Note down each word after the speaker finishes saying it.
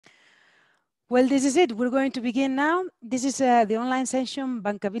Well, this is it. We're going to begin now. This is the online session,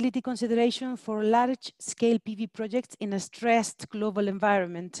 Bankability Consideration for Large-Scale PV Projects in a Stressed Global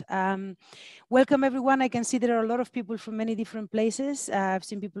Environment. Welcome, everyone. I can see there are a lot of people from many different places. I've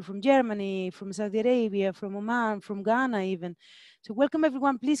seen people from Germany, from Saudi Arabia, from Oman, from Ghana even. So welcome,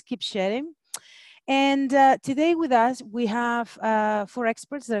 everyone. Please keep sharing. And today with us, we have 4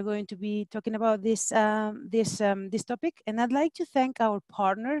 experts that are going to be talking about this topic. And I'd like to thank our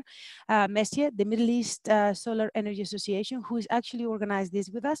partner, MESIA, the Middle East Solar Energy Association, who has actually organized this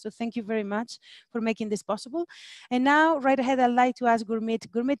with us. So thank you very much for making this possible. And now, right ahead, I'd like to ask Gurmeet.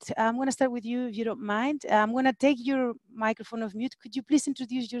 Gurmeet, I'm going to start with you, if you don't mind. I'm going to take your microphone off mute. Could you please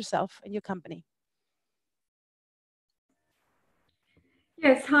introduce yourself and your company?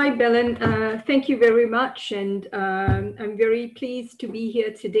 Yes, hi, Belen. Thank you very much. And I'm very pleased to be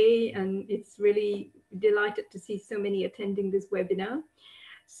here today. And it's really delighted to see so many attending this webinar.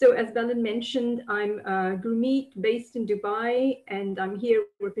 So as Belen mentioned, I'm Gurmeet, based in Dubai, and I'm here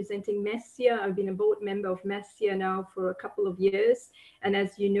representing MESIA. I've been a board member of MESIA now for a couple of years. And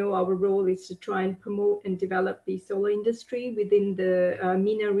as you know, our role is to try and promote and develop the solar industry within the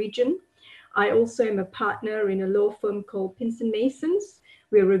MENA region. I also am a partner in a law firm called Pinson Masons.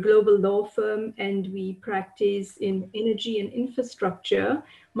 We're a global law firm and we practice in energy and infrastructure.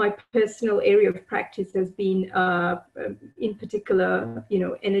 My personal area of practice has been, in particular,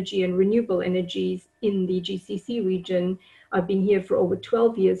 energy and renewable energies in the GCC region. I've been here for over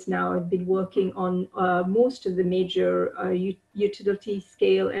 12 years now. I've been working on most of the major utility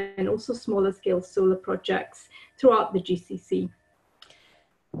scale and also smaller scale solar projects throughout the GCC.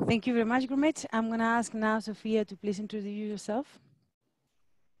 Thank you very much, Gurmeet. I'm going to ask now Sophia to please introduce yourself.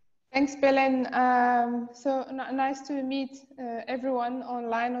 Thanks, Belen. So nice to meet everyone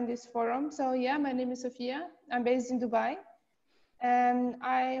online on this forum. So yeah, my name is Sophia. I'm based in Dubai. And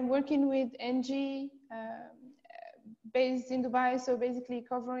I'm working with NG based in Dubai. So basically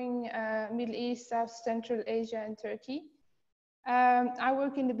covering Middle East, South Central Asia and Turkey. I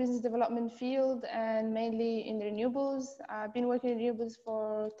work in the business development field and mainly in renewables. I've been working in renewables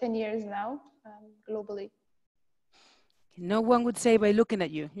for 10 years now, globally. No one would say by looking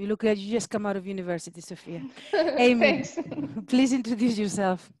at you. You look like you just come out of university, Sophia. Amy, Thanks. Please introduce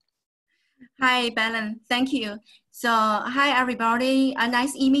yourself. Hi, Belen. Thank you. So, hi, everybody. A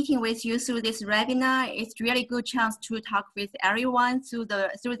nice meeting with you through this webinar. It's really good chance to talk with everyone through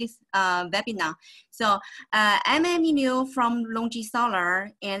this webinar. So, I'm Emilio from Longi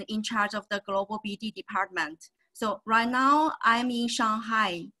Solar and in charge of the global BD department. So right now I'm in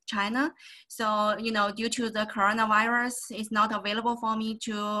Shanghai, China. So, due to the coronavirus, it's not available for me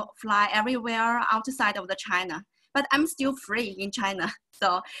to fly everywhere outside of the China, but I'm still free in China.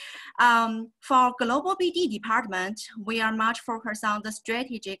 So for global BD department, we are much focused on the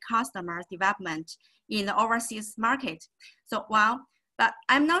strategic customer development in the overseas market. So but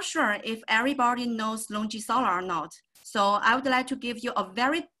I'm not sure if everybody knows Longi Solar or not. So I would like to give you a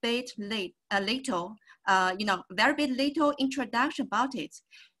very little introduction about it.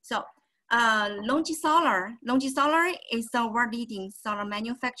 So Longi Solar is the world leading solar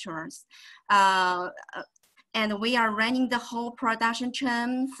manufacturers. And we are running the whole production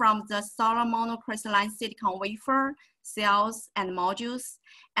chain from the solar monocrystalline silicon wafer, cells and modules,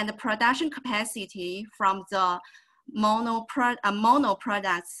 and the production capacity from the mono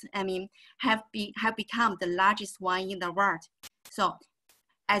products, have become the largest one in the world. So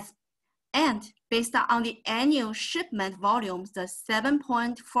based on the annual shipment volumes, the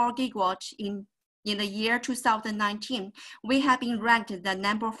 7.4 gigawatts in the year 2019, we have been ranked the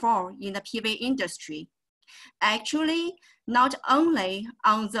 #4 in the PV industry. Actually, not only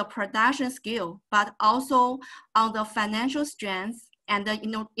on the production scale, but also on the financial strength and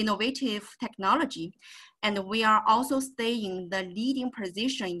the innovative technology. And we are also staying the leading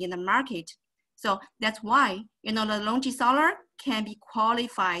position in the market. So that's why, the Longi Solar can be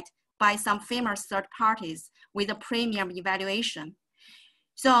qualified by some famous third parties with a premium evaluation.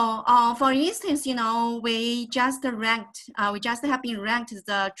 So for instance, we just have been ranked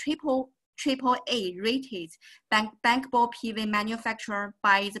the AAA rated bankable PV manufacturer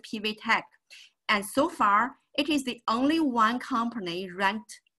by the PV Tech. And so far, it is the only one company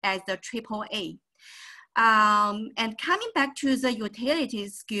ranked as the AAA. And coming back to the utility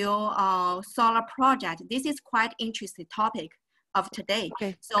scale solar project, this is quite interesting topic of today.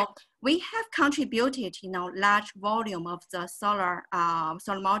 Okay. So we have contributed, large volume of the solar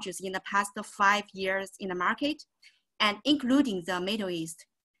modules in the past 5 years in the market, and including the Middle East.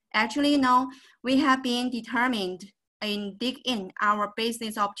 Actually, we have been determined in dig in our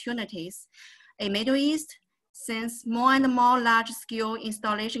business opportunities in Middle East, since more and more large-scale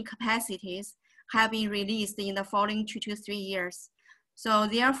installation capacities have been released in the following 2 to 3 years. So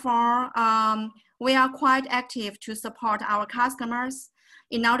therefore, we are quite active to support our customers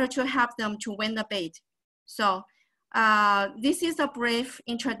in order to help them to win the bid. So this is a brief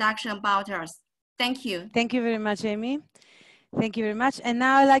introduction about us. Thank you. Thank you very much, Amy. Thank you very much. And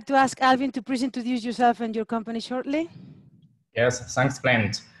now I'd like to ask Alvin to please introduce yourself and your company shortly. Yes, thanks,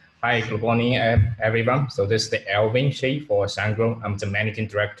 Plant. Hi, good morning, everyone. So this is Alvin Shi for Sangro. I'm the managing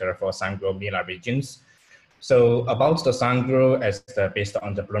director for Sangro MENA regions. So about the Sangro, as based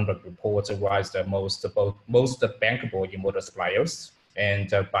on the Bloomberg report, was the most bankable inverter suppliers. And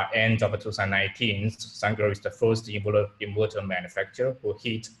by end of 2019, Sangro is the first inverter manufacturer who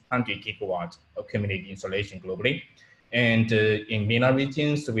hit 100 gigawatt accumulated installation globally. And in MENA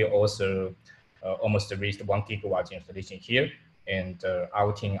regions, we also almost reached 1 gigawatt installation here. And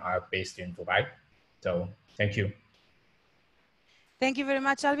our team are based in Dubai. So thank you. Thank you very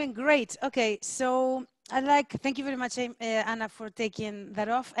much, Alvin. Great. Okay, so thank you very much, Anna, for taking that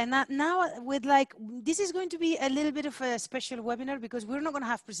off. And now this is going to be a little bit of a special webinar because we're not going to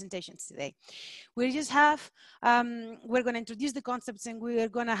have presentations today. We just have, we're going to introduce the concepts and we're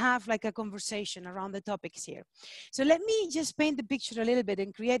going to have like a conversation around the topics here. So let me just paint the picture a little bit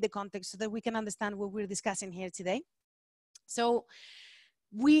and create the context so that we can understand what we're discussing here today. So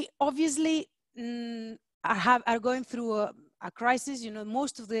we obviously are going through a crisis. You know,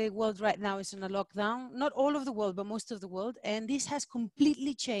 most of the world right now is in a lockdown. Not all of the world, but most of the world. And this has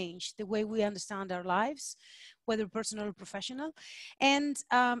completely changed the way we understand our lives, whether personal or professional. And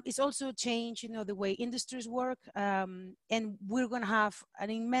it's also changed, you know, the way industries work. And we're going to have an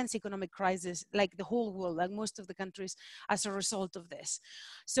immense economic crisis, like the whole world, like most of the countries, as a result of this.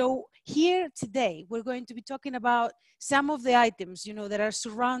 So here today, we're going to be talking about some of the items, you know, that are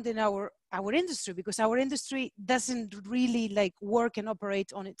surrounding our industry, because our industry doesn't really like work and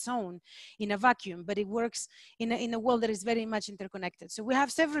operate on its own in a vacuum, but it works in a world that is very much interconnected. So we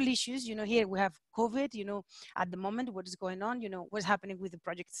have several issues, you know, here we have COVID, you know, at the moment, what is going on, you know, what's happening with the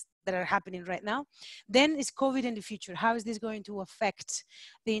projects that are happening right now. Then is COVID in the future. How is this going to affect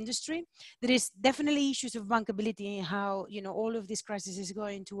the industry? There is definitely issues of bankability and how, you know, all of this crisis is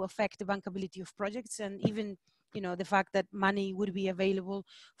going to affect the bankability of projects, and even, you know, the fact that money would be available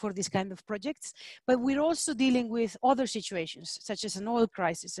for this kind of projects. But we're also dealing with other situations, such as an oil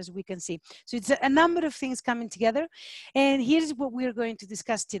crisis, as we can see. So it's a number of things coming together. And here's what we're going to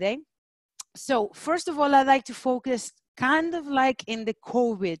discuss today. So first of all, I'd like to focus kind of like in the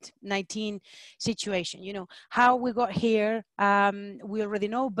COVID-19 situation, you know, how we got here, we already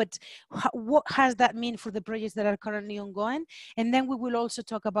know, but what has that mean for the projects that are currently ongoing? And then we will also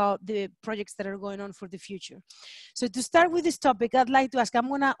talk about the projects that are going on for the future. So to start with this topic, I'd like to ask, I'm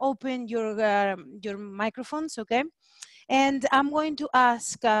gonna open your microphones, okay? And I'm going to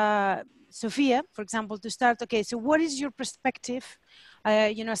ask Sophia, for example, to start. Okay, so what is your perspective,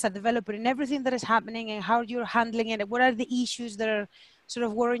 you know, as a developer in everything that is happening and how you're handling it? What are the issues that are sort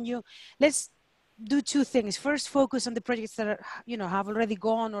of worrying you? Let's do two things. First, focus on the projects that are, you know, have already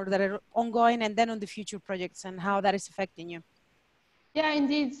gone or that are ongoing, and then on the future projects and how that is affecting you. Yeah,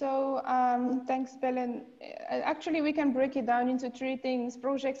 indeed. So thanks, Belen. Actually, we can break it down into three things: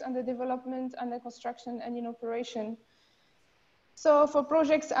 projects under development, under construction, and in operation. So for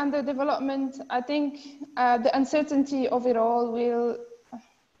projects under development, I think the uncertainty of it all will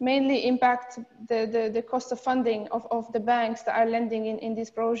mainly impact the cost of funding of the banks that are lending in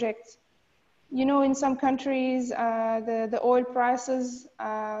these projects. You know, in some countries, the oil prices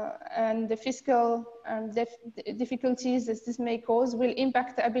and the fiscal difficulties that this may cause will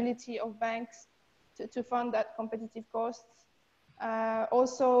impact the ability of banks to fund at competitive costs.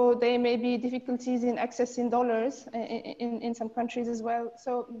 Also, there may be difficulties in accessing dollars in some countries as well.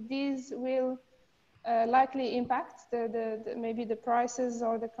 So these will likely impact maybe the prices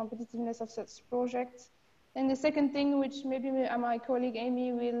or the competitiveness of such projects. And the second thing, which maybe my colleague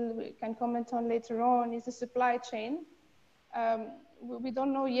Amy can comment on later on, is the supply chain. We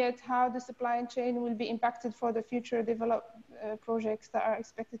don't know yet how the supply chain will be impacted for the future projects that are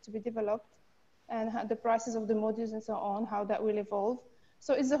expected to be developed, and how the prices of the modules and so on, how that will evolve.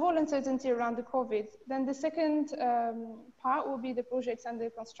 So it's the whole uncertainty around the COVID. Then the second part will be the projects under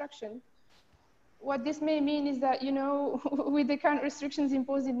construction. What this may mean is that, you know, with the current restrictions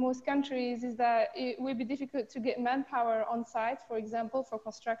imposed in most countries, is that it will be difficult to get manpower on site, for example, for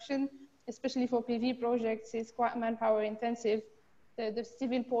construction, especially for PV projects. It's quite manpower intensive. The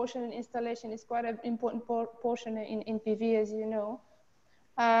civil portion and installation is quite an important portion in PV, as you know.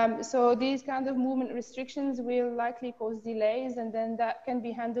 So these kind of movement restrictions will likely cause delays, and then that can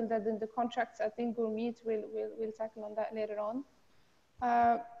be handled in the contracts. I think Gurmeet will tackle on that later on.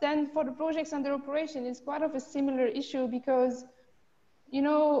 Then for the projects under operation, it's quite of a similar issue because, you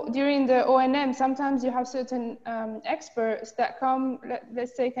know, during the O&M, sometimes you have certain experts that come.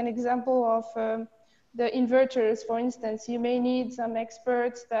 Let's take an example of the inverters, for instance. You may need some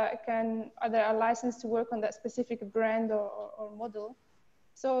experts that are licensed to work on that specific brand or model.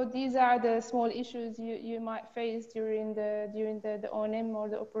 So these are the small issues you might face during the O&M or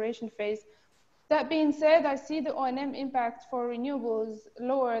the operation phase. That being said, I see the O&M impact for renewables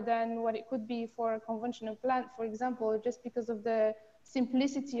lower than what it could be for a conventional plant, for example, just because of the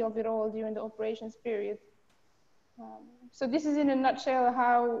simplicity of it all during the operations period. So this is in a nutshell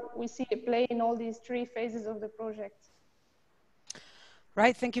how we see it play in all these three phases of the project.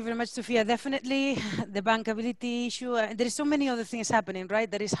 Right, thank you very much, Sofia. Definitely the bankability issue, there is so many other things happening, right,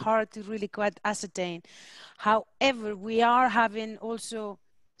 that is hard to really quite ascertain. However, we are having also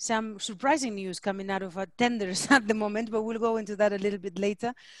some surprising news coming out of our tenders at the moment, but we'll go into that a little bit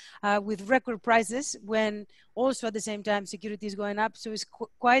later, with record prices when also at the same time security is going up. So it's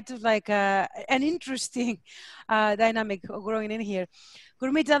quite like an interesting dynamic growing in here.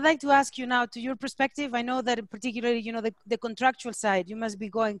 Gurmeet, I'd like to ask you now, to your perspective, I know that particularly, you know, the contractual side, you must be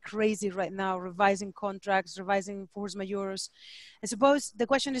going crazy right now, revising contracts, revising force majeures. I suppose the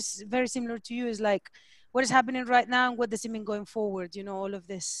question is very similar to you, is like, what is happening right now and what does it mean going forward, you know, all of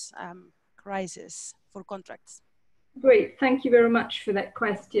this crisis for contracts? Great, thank you very much for that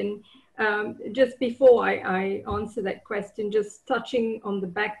question. Just before I answer that question, just touching on the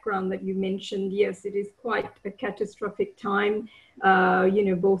background that you mentioned, yes, it is quite a catastrophic time, you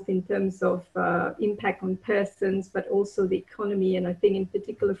know, both in terms of impact on persons, but also the economy. And I think in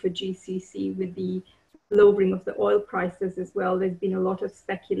particular for GCC, with the lowering of the oil prices as well, there's been a lot of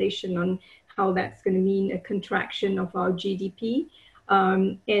speculation on how that's going to mean a contraction of our GDP.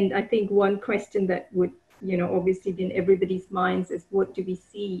 And I think one question that would, you know, obviously be in everybody's minds is, what do we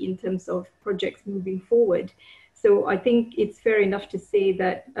see in terms of projects moving forward? So I think it's fair enough to say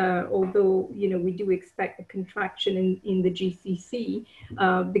that although, you know, we do expect a contraction in the GCC,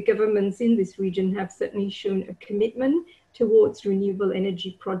 the governments in this region have certainly shown a commitment towards renewable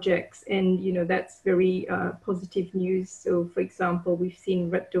energy projects. And, you know, that's very positive news. So, for example, we've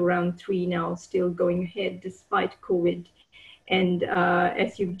seen REPTO Round 3 now still going ahead despite COVID. And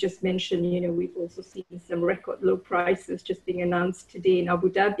as you've just mentioned, you know, we've also seen some record low prices just being announced today in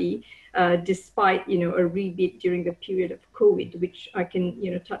Abu Dhabi, despite, you know, a rebid during the period of COVID, which I can,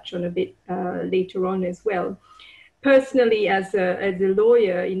 you know, touch on a bit later on as well. Personally, as a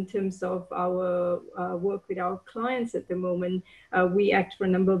lawyer, in terms of our work with our clients at the moment, we act for a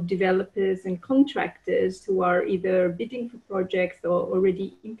number of developers and contractors who are either bidding for projects or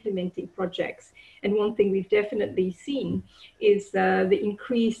already implementing projects. And one thing we've definitely seen is the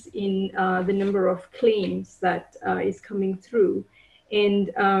increase in the number of claims that is coming through.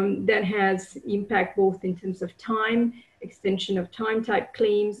 And that has impact both in terms of time, extension of time type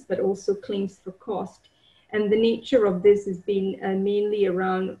claims, but also claims for cost. And the nature of this has been mainly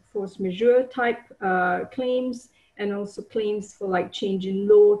around force majeure type claims, and also claims for like change in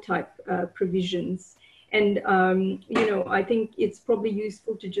law type provisions. And, you know, I think it's probably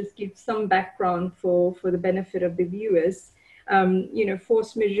useful to just give some background for the benefit of the viewers. You know,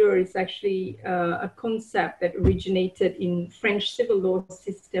 force majeure is actually a concept that originated in French civil law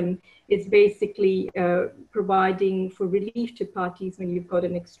system. It's basically providing for relief to parties when you've got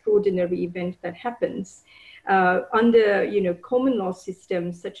an extraordinary event that happens. Under, you know, common law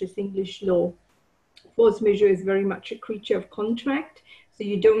systems such as English law, force majeure is very much a creature of contract. So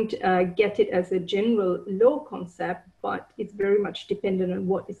you don't get it as a general law concept, but it's very much dependent on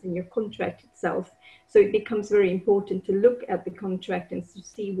what is in your contract itself. So it becomes very important to look at the contract and to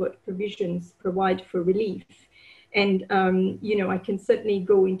see what provisions provide for relief. And, you know, I can certainly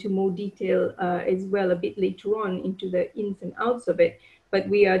go into more detail as well a bit later on into the ins and outs of it. But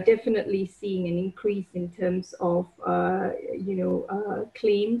we are definitely seeing an increase in terms of, you know,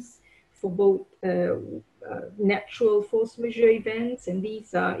 claims for both natural force majeure events, and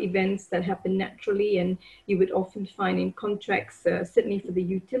these are events that happen naturally, and you would often find in contracts, certainly for the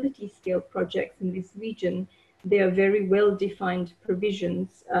utility scale projects in this region, there are very well-defined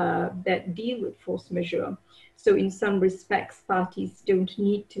provisions that deal with force majeure. So in some respects, parties don't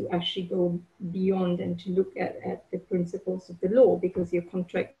need to actually go beyond and to look at the principles of the law, because your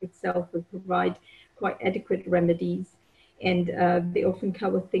contract itself will provide quite adequate remedies. And they often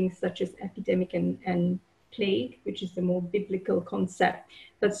cover things such as epidemic and plague, which is the more biblical concept.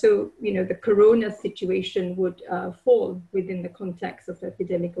 But so, you know, the corona situation would fall within the context of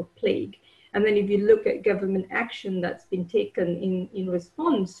epidemic or plague. And then if you look at government action that's been taken in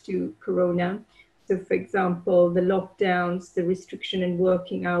response to corona, So for example, the lockdowns, the restriction in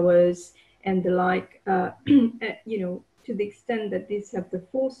working hours and the like, you know, to the extent that these have the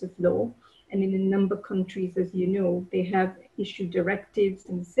force of law, and in a number of countries, as you know, they have issued directives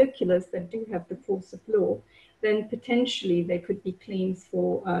and circulars that do have the force of law, then potentially there could be claims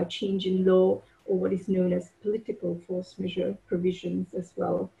for change in law or what is known as political force majeure provisions as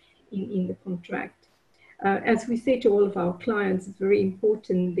well in the contract. As we say to all of our clients, it's very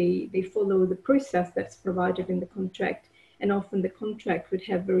important they follow the process that's provided in the contract. And often the contract would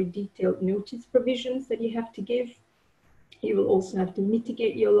have very detailed notice provisions that you have to give. You will also have to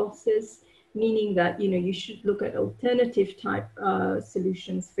mitigate your losses, meaning that, you know, you should look at alternative type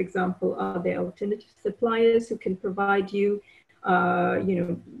solutions. For example, are there alternative suppliers who can provide you, you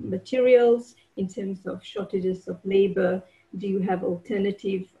know, materials in terms of shortages of labor? Do you have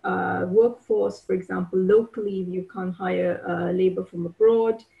alternative workforce? For example, locally, you can't hire labor from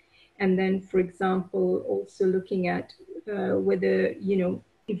abroad. And then, for example, also looking at whether, you know,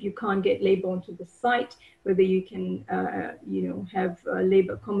 if you can't get labor onto the site, whether you can, you know, have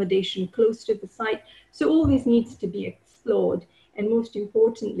labor accommodation close to the site. So all this needs to be explored. And most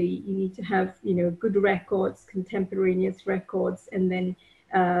importantly, you need to have, you know, good records, contemporaneous records, and then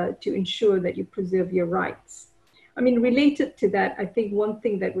to ensure that you preserve your rights. I mean, related to that, I think one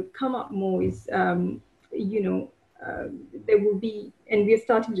thing that would come up more is, you know, there will be, and we're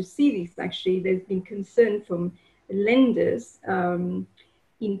starting to see this actually, there's been concern from lenders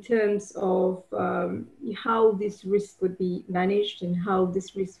in terms of how this risk would be managed and how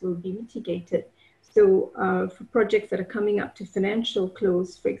this risk will be mitigated. So for projects that are coming up to financial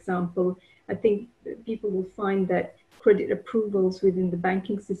close, for example, I think people will find that credit approvals within the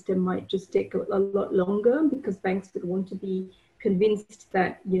banking system might just take a lot longer because banks would want to be convinced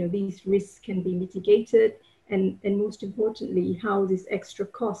that, you know, these risks can be mitigated, and most importantly, how these extra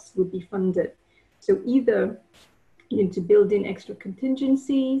costs would be funded. So either you need to build in extra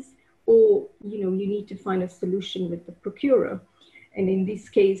contingencies, or, you know, you need to find a solution with the procurer. And in this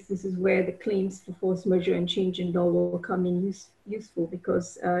case, this is where the claims for force majeure and change in law will come in useful,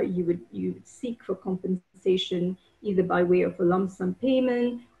 because you would seek for compensation either by way of a lump sum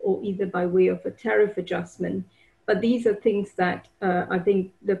payment or either by way of a tariff adjustment. But these are things that I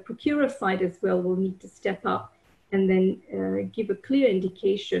think the procurer side as well will need to step up and then give a clear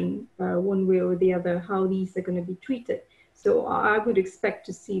indication one way or the other how these are going to be treated. So I would expect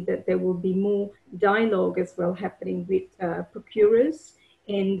to see that there will be more dialogue as well happening with procurers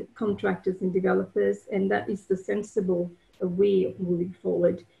and contractors and developers, and that is the sensible way of moving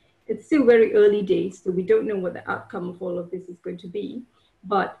forward. It's still very early days, so we don't know what the outcome of all of this is going to be,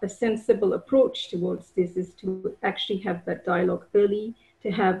 but a sensible approach towards this is to actually have that dialogue early,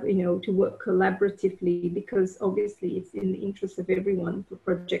 to have, you know, to work collaboratively, because obviously it's in the interest of everyone for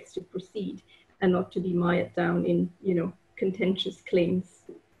projects to proceed and not to be mired down in, you know, contentious claims.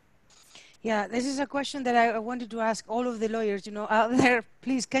 Yeah, this is a question that I wanted to ask all of the lawyers, you know, out there.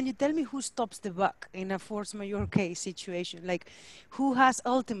 Please, can you tell me who stops the buck in a force majeure case situation? Like, who has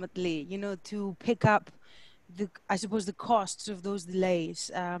ultimately, you know, to pick up the, I suppose, the costs of those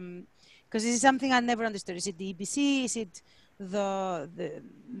delays? Because this is something I never understood. Is it the EPC? Is it the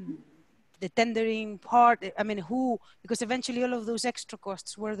tendering part? I mean, who? Because eventually all of those extra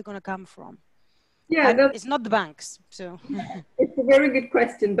costs, where are they going to come from? Yeah, it's not the banks. So it's a very good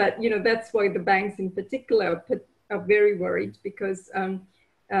question, but, you know, that's why the banks in particular are very worried, because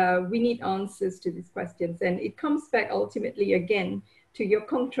we need answers to these questions, and it comes back ultimately again to your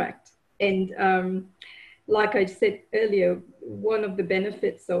contract. And like I said earlier, one of the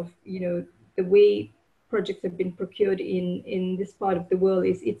benefits of, you know, the way projects have been procured in this part of the world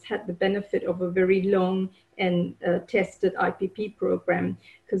is it's had the benefit of a very long and tested IPP program,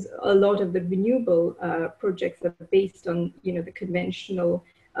 because a lot of the renewable projects are based on, you know, the conventional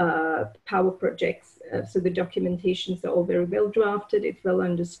power projects. So the documentations are all very well drafted, it's well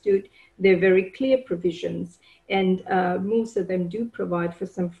understood, they're very clear provisions, and most of them do provide for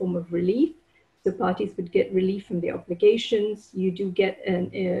some form of relief. So parties would get relief from the obligations. You do get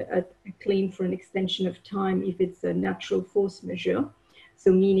a claim for an extension of time if it's a natural force majeure.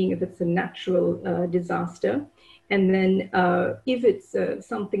 So meaning if it's a natural disaster. And then if it's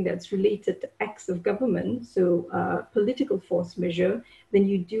something that's related to acts of government, so political force majeure, then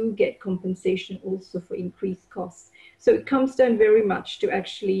you do get compensation also for increased costs. So it comes down very much to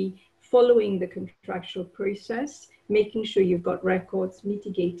actually following the contractual process, making sure you've got records,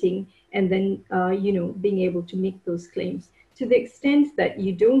 mitigating, and then, you know, being able to make those claims. to the extent that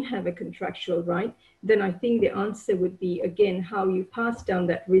you don't have a contractual right, then I think the answer would be, again, how you pass down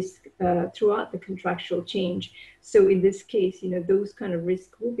that risk throughout the contractual change. So in this case, those kind of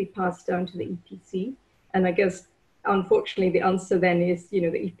risks will be passed down to the EPC. And I guess, unfortunately, the answer then is, the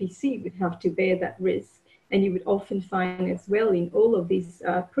EPC would have to bear that risk. And you would often find as well in all of these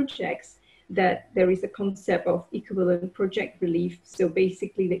projects that there is a concept of equivalent project relief. So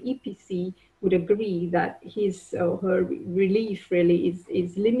basically the EPC would agree that his or her relief really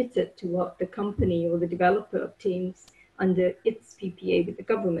is limited to what the company or the developer obtains under its PPA with the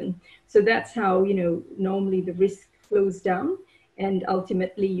government. So that's how, normally the risk flows down. And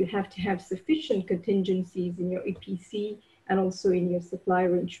ultimately you have to have sufficient contingencies in your EPC and also in your supply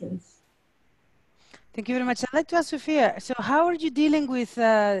arrangements. Thank you very much. I'd like to ask Sophia, so how are you dealing with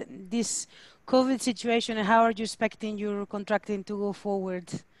this COVID situation, and how are you expecting your contracting to go forward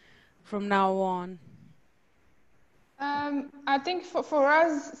from now on? I think for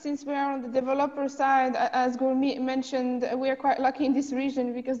us, since we are on the developer side, as Gurmeet mentioned, we are quite lucky in this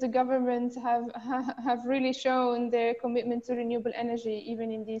region because the governments have really shown their commitment to renewable energy,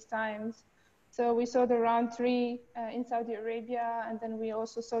 even in these times. So we saw the round 3 in Saudi Arabia, and then we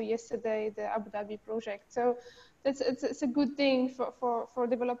also saw yesterday the Abu Dhabi project. So it's a good thing for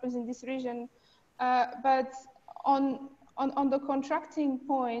developers in this region. But on the contracting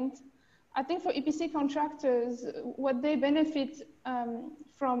point, I think for EPC contractors, what they benefit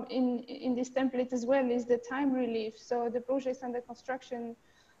from in this template as well is the time relief. So the projects under construction,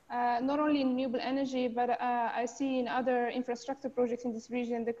 not only in renewable energy, but I see in other infrastructure projects in this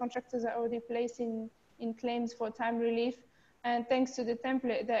region, the contractors are already placing in claims for time relief. And thanks to the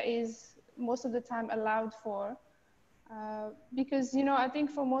template, that is most of the time allowed for. Because, I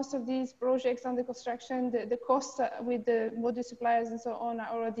think for most of these projects under construction, the costs with the module suppliers and so on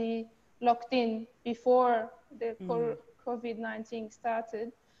are already locked in before the COVID-19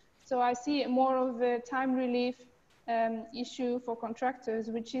 started. So I see more of a time relief issue for contractors,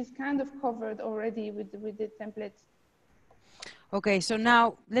 which is kind of covered already with the template. Okay, so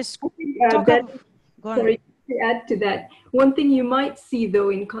now let's talk Sorry, to add to that, one thing you might see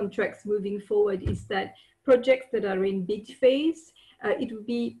though in contracts moving forward is that projects that are in bid phase, it would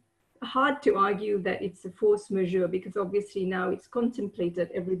be hard to argue that it's a force majeure because obviously now it's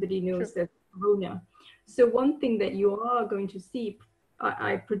contemplated, everybody knows that Corona. So one thing that you are going to see,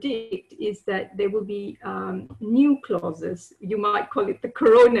 I predict, is that there will be new clauses. You might call it the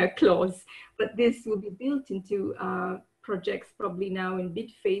Corona clause, but this will be built into projects probably now in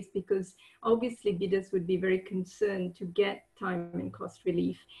bid phase because obviously bidders would be very concerned to get time and cost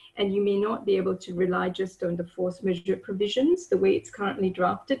relief, and you may not be able to rely just on the force majeure provisions the way it's currently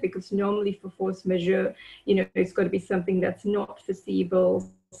drafted, because normally for force majeure, it's got to be something that's not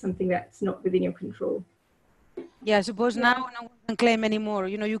foreseeable, something that's not within your control. Yeah, I suppose now no one can claim anymore.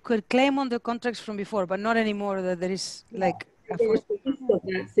 You could claim on the contracts from before, but not anymore that there is like a force.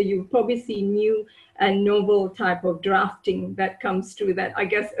 So you probably see new and novel type of drafting that comes through that, I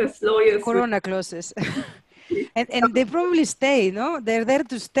guess, as lawyers. Corona clauses. and they probably stay, no? They're there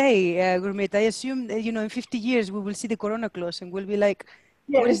to stay, Gurmeet. I assume, in 50 years we will see the Corona clause and we'll be like,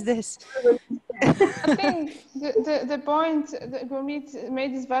 what is this? I think the point that Gurmeet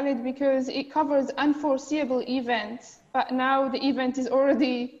made is valid because it covers unforeseeable events, but now the event is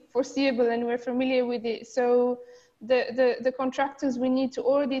already foreseeable and we're familiar with it. So the contractors, we need to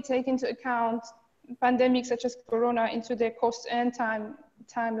already take into account pandemics such as Corona into their cost and time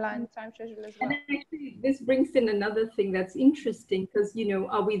schedule as well. And actually, this brings in another thing that's interesting because,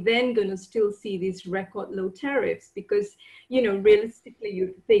 are we then going to still see these record low tariffs? Because, realistically,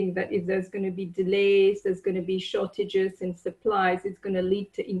 you think that if there's going to be delays, there's going to be shortages in supplies, it's going to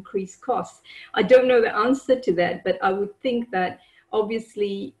lead to increased costs. I don't know the answer to that, but I would think that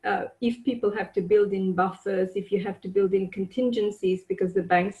obviously, if people have to build in buffers, if you have to build in contingencies because the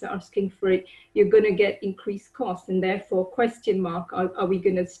banks are asking for it, you're going to get increased costs. And therefore, question mark, are we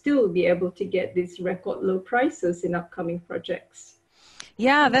going to still be able to get these record low prices in upcoming projects?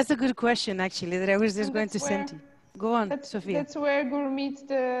 Yeah, that's a good question, actually, that I was just going to send you. Go on, Sophia. That's where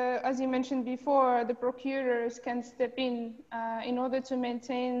Gurmeet, as you mentioned before, the procurers can step in order to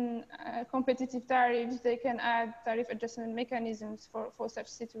maintain competitive tariffs. They can add tariff adjustment mechanisms for such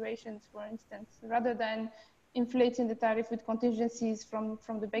situations, for instance, rather than inflating the tariff with contingencies from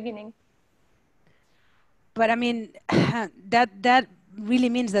the beginning. But I mean, that really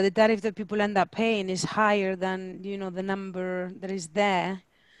means that the tariff that people end up paying is higher than the number that is there.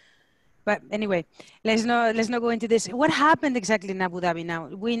 But anyway, let's not go into this. What happened exactly in Abu Dhabi now?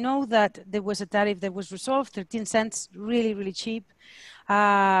 We know that there was a tariff that was resolved, 13 cents, really, really cheap.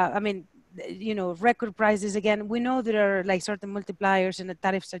 I mean, you know, record prices again. We know there are like certain multipliers and the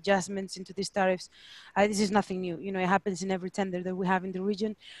tariffs adjustments into these tariffs. This is nothing new. You know, it happens in every tender that we have in the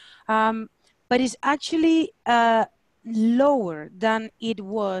region. But it's actually lower than it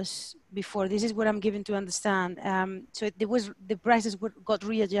was before. This is what I'm given to understand. So the prices got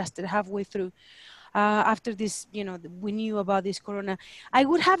readjusted halfway through. After this, you know, we knew about this corona. I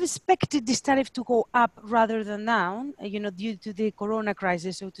would have expected this tariff to go up rather than down, you know, due to the corona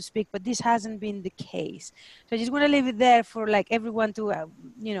crisis, so to speak, but this hasn't been the case. So I just want to leave it there for like everyone to,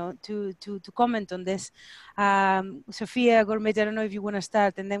 you know, to comment on this. Sophia, Gourmet, I don't know if you want to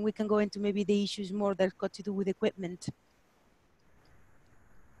start, and then we can go into maybe the issues more that got to do with equipment.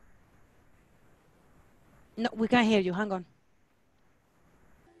 No, we can't hear you, hang on.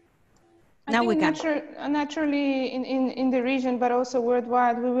 Now we can. Naturally, in the region, but also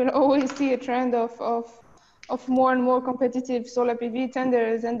worldwide, we will always see a trend of more and more competitive solar PV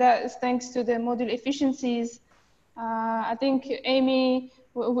tenders, and that is thanks to the module efficiencies. I think Amy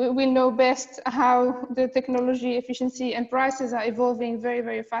will know best how the technology efficiency and prices are evolving very,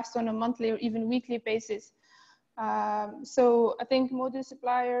 very fast on a monthly or even weekly basis. So I think module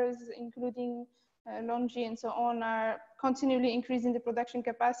suppliers, including Longi and so on, are continually increasing the production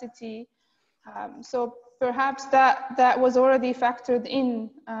capacity. So perhaps that was already factored in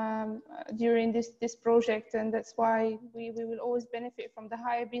during this project, and that's why we will always benefit from the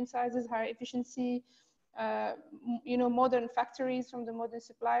higher bin sizes, higher efficiency, you know, modern factories from the modern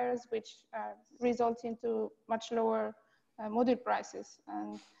suppliers, which result into much lower module prices.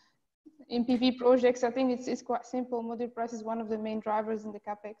 And in PV projects, I think it's quite simple. Module price is one of the main drivers in the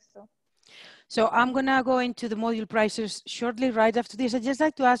capex. So I'm going to go into the module prices shortly, right after this. I'd just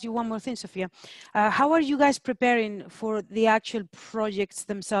like to ask you one more thing, Sophia. How are you guys preparing for the actual projects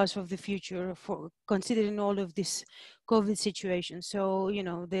themselves of the future, for considering all of this COVID situation? So, you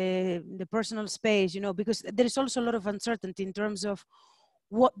know, the personal space, you know, because there is also a lot of uncertainty in terms of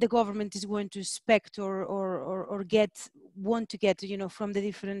what the government is going to expect or want to get, you know, from the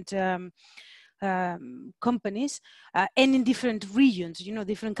different companies, and in different regions, you know,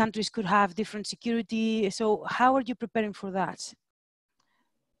 different countries could have different security. So how are you preparing for that?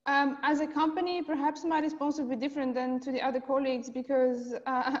 As a company, perhaps my response will be different than to the other colleagues, because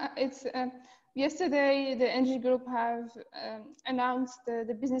it's yesterday the Engie Group have announced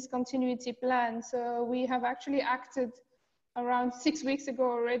the business continuity plan. So we have actually acted around 6 weeks ago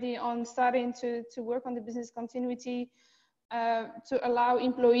already on starting to work on the business continuity, to allow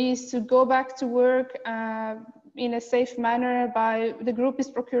employees to go back to work in a safe manner. By the group is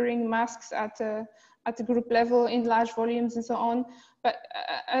procuring masks at the group level in large volumes and so on. But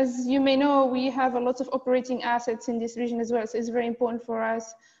as you may know, we have a lot of operating assets in this region as well. So it's very important for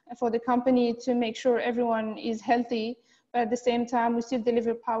us, for the company, to make sure everyone is healthy, but at the same time, we still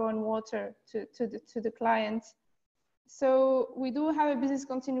deliver power and water to the clients. So we do have a business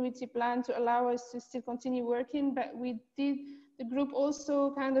continuity plan to allow us to still continue working, but the group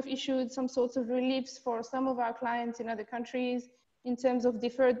also kind of issued some sorts of reliefs for some of our clients in other countries in terms of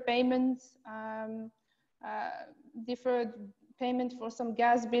deferred payments, deferred payment for some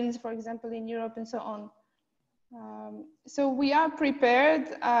gas bills, for example, in Europe and so on. So we are prepared.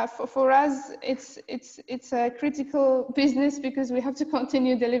 For us, it's a critical business because we have to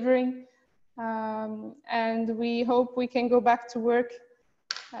continue delivering. And we hope we can go back to work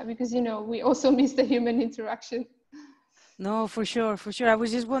because, you know, we also miss the human interaction. No, for sure, for sure. I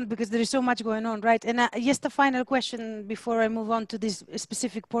was just wondering because there is so much going on, right? And just a final question before I move on to this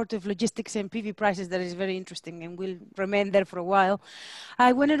specific part of logistics and PV prices that is very interesting and will remain there for a while.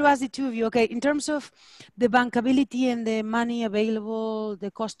 I wanted to ask the two of you, okay, in terms of the bankability and the money available,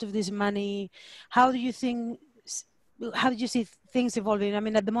 the cost of this money, how do you see things evolving? I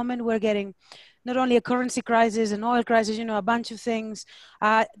mean, at the moment we're getting not only a currency crisis, an oil crisis, you know, a bunch of things.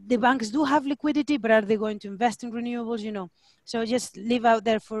 The banks do have liquidity, but are they going to invest in renewables, you know? So just leave out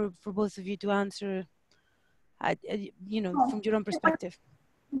there for both of you to answer, you know, from your own perspective.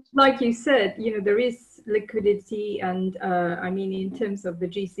 Like you said, you know, there is liquidity, and I mean, in terms of the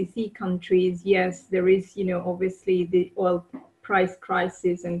GCC countries, yes, there is, you know, obviously the oil price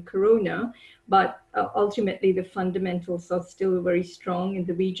crisis and corona, but ultimately the fundamentals are still very strong in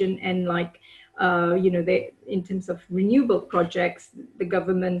the region. And like, you know, in terms of renewable projects, the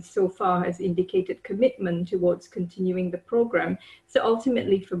government so far has indicated commitment towards continuing the program. So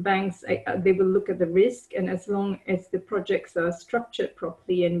ultimately for banks, they will look at the risk, and as long as the projects are structured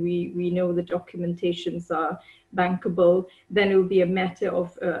properly and we know the documentations are bankable, then it will be a matter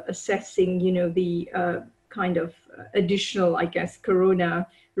of assessing, you know, the kind of additional, I guess, corona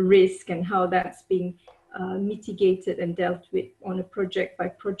risk and how that's being mitigated and dealt with on a project by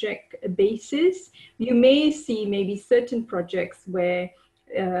project basis. You may see maybe certain projects where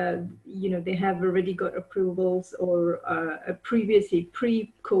you know, they have already got approvals or previously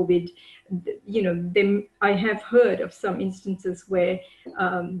pre-COVID, you know, I have heard of some instances where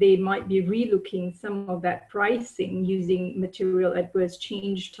they might be relooking some of that pricing using material adverse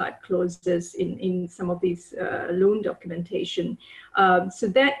change type clauses in some of these loan documentation. So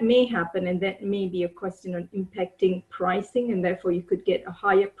that may happen, and that may be a question on impacting pricing, and therefore you could get a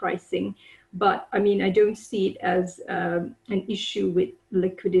higher pricing. But I mean, I don't see it as an issue with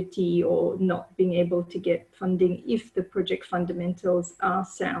liquidity or not being able to get funding if the project fundamentals are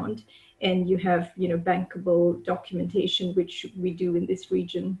sound and you have, you know, bankable documentation, which we do in this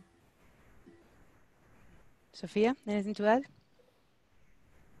region. Sophia, anything to add?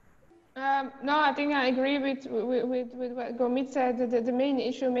 No, I think I agree with what Gurmeet said. The main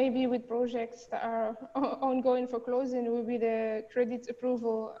issue maybe with projects that are ongoing for closing will be the credit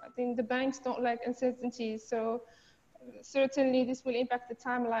approval. I think the banks don't like uncertainty, so certainly this will impact the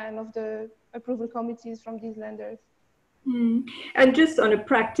timeline of the approval committees from these lenders. And just on a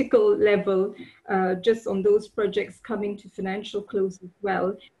practical level, just on those projects coming to financial close as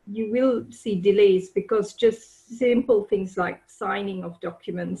well, you will see delays because just simple things like signing of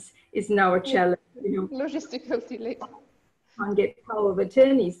documents is now a challenge. You know, logistical delays. Can't get power of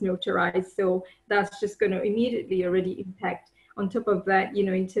attorneys notarized, so that's just going to immediately already impact. On top of that, you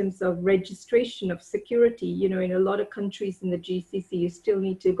know, in terms of registration of security, you know, in a lot of countries in the GCC, you still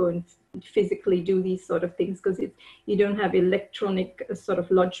need to go and physically do these sort of things because you don't have electronic sort of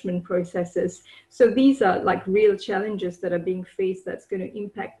lodgement processes. So these are like real challenges that are being faced that's going to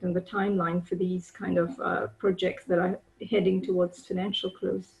impact on the timeline for these kind of projects that are heading towards financial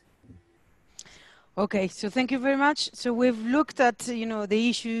close. Okay, so thank you very much. So we've looked at, you know, the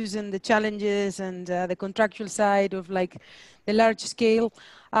issues and the challenges and the contractual side of like the large scale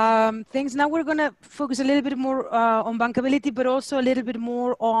things. Now we're going to focus a little bit more on bankability, but also a little bit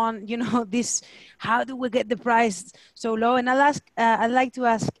more on, you know, this, how do we get the price so low? And I'd like to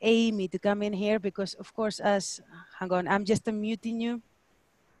ask Amy to come in here because, of course, hang on, I'm just unmuting you.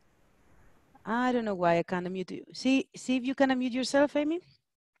 I don't know why I can't unmute you. See if you can unmute yourself, Amy.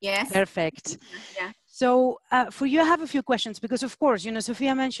 Yes. Perfect. Yeah. So for you, I have a few questions because, of course, you know,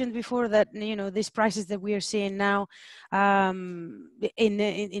 Sophia mentioned before that, you know, these prices that we are seeing now in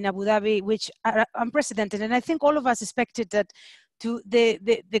Abu Dhabi, which are unprecedented. And I think all of us expected that to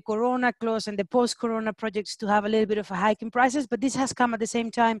the Corona clause and the post-Corona projects to have a little bit of a hike in prices, but this has come at the same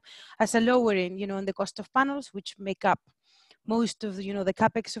time as a lowering, you know, in the cost of panels, which make up most of, you know, the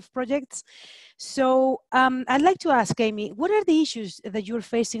capex of projects. So I'd like to ask Amy, what are the issues that you're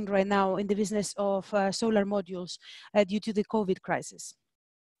facing right now in the business of solar modules due to the COVID crisis?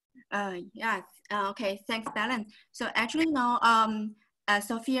 Yeah. Okay. Thanks, Belen. So actually now,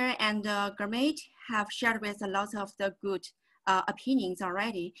 Sophia and Gurmeet have shared with a lot of the good opinions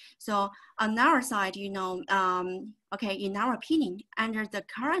already. So on our side, you know, okay, in our opinion, under the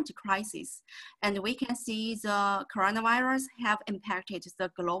current crisis, and we can see the coronavirus have impacted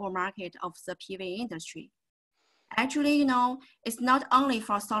the global market of the PV industry. Actually, you know, it's not only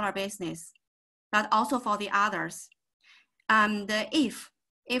for solar business, but also for the others. And if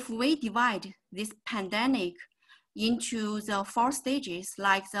we divide this pandemic into the 4 stages,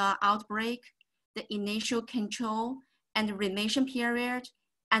 like the outbreak, the initial control, and the remission period,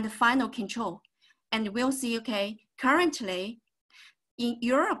 and the final control. And we'll see, okay, currently in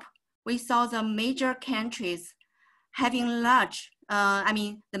Europe, we saw the major countries having large,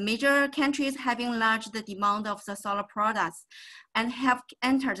 the major countries having large the demand of the solar products and have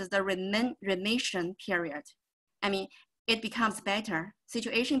entered the remission period. I mean, it becomes better,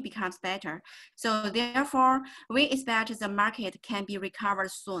 situation becomes better. So therefore, we expect the market can be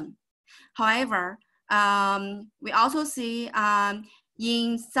recovered soon. However, we also see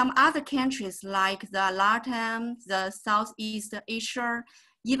in some other countries like the LATAM, the Southeast Asia,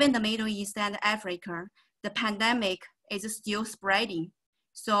 even the Middle East and Africa, the pandemic is still spreading.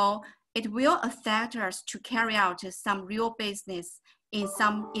 So it will affect us to carry out some real business in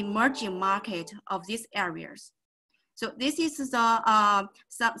some emerging market of these areas. So this is the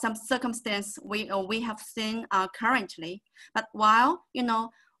some circumstance we have seen currently. But while, you know,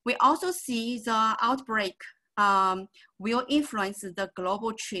 we also see the outbreak will influence the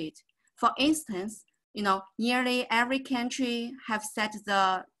global trade. For instance, you know, nearly every country have set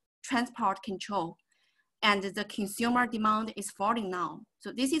the transport control and the consumer demand is falling now.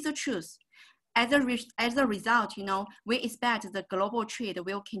 So this is the truth. As a result, you know, we expect the global trade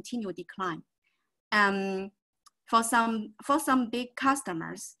will continue decline. For some big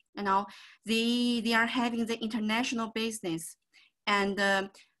customers, You know, they are having the international business, and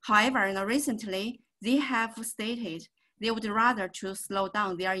however, you know, recently they have stated they would rather to slow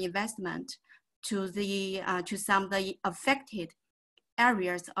down their investment to the to some of the affected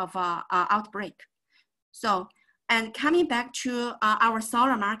areas of outbreak. So, and coming back to our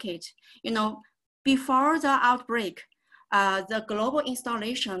solar market, you know, before the outbreak, the global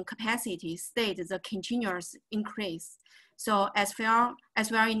installation capacity stayed the continuous increase. So as well,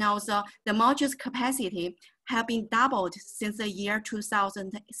 you know, the modules capacity have been doubled since the year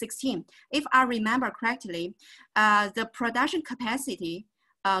 2016. If I remember correctly, the production capacity,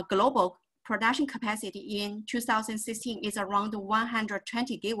 global production capacity in 2016 is around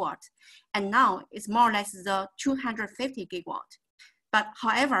 120 gigawatts, and now it's more or less the 250 gigawatt. But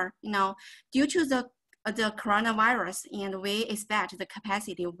however, you know, due to the coronavirus, and we expect the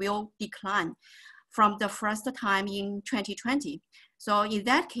capacity will decline from the first time in 2020. So in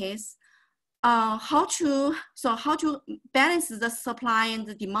that case, how to balance the supply and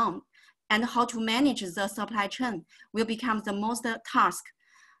the demand, and how to manage the supply chain will become the most task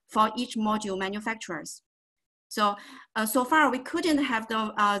for each module manufacturers. So so far we couldn't have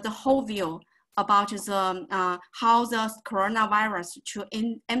the whole view about the how the coronavirus to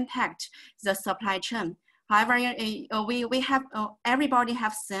impact the supply chain. However, we have everybody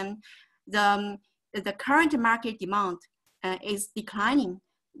have seen the current market demand is declining,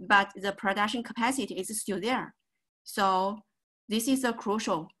 but the production capacity is still there. So this is a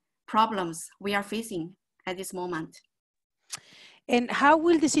crucial problems we are facing at this moment. And how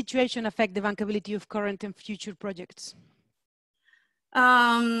will the situation affect the bankability of current and future projects?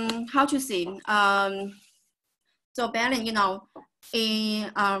 How to say? So Belen, you know,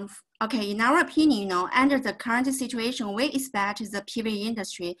 in our opinion, you know, under the current situation, we expect the PV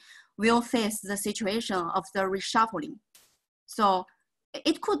industry will face the situation of the reshuffling. So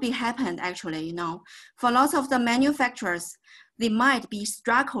it could be happened actually, you know, for lots of the manufacturers, they might be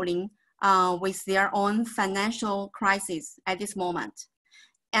struggling with their own financial crisis at this moment.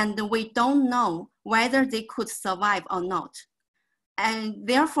 And we don't know whether they could survive or not. And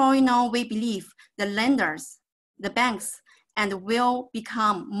therefore, you know, we believe the lenders, the banks, and will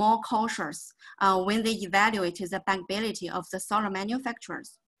become more cautious when they evaluate the bankability of the solar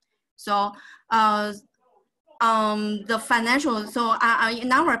manufacturers. So the financial, so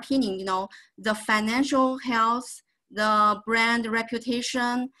in our opinion, you know, the financial health, the brand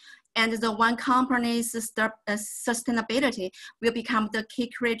reputation, and the one company's sustainability will become the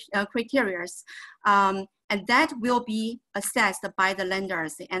key criteria. And that will be assessed by the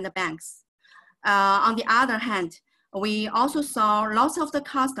lenders and the banks. On the other hand, we also saw lots of the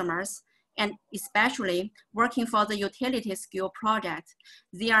customers, and especially working for the utility scale project,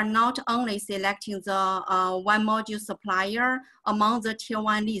 they are not only selecting the one module supplier among the tier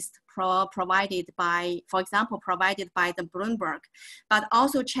one list provided by, for example, provided by the Bloomberg, but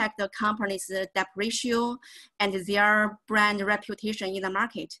also check the company's debt ratio and their brand reputation in the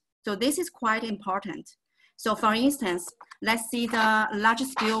market. So this is quite important. So for instance, let's see the large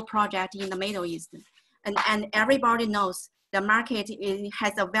scale project in the Middle East. And everybody knows the market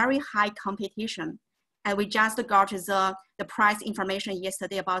has a very high competition. And we just got the price information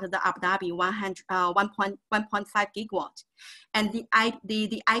yesterday about the Abu Dhabi 1.5 gigawatt. And the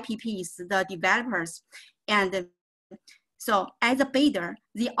IPPs, the developers, and so as a bidder,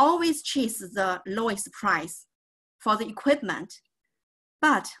 they always chase the lowest price for the equipment.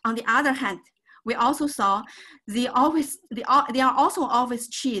 But on the other hand, we also saw they are also always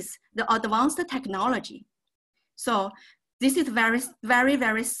chase the advanced technology. So this is very,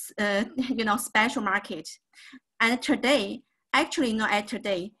 very, you know, special market. And today, actually,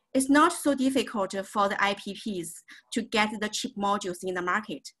 today, it's not so difficult for the IPPs to get the cheap modules in the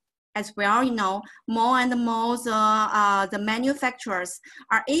market. As well, you know, more and more the manufacturers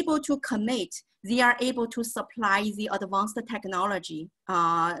are able to commit. They are able to supply the advanced technology,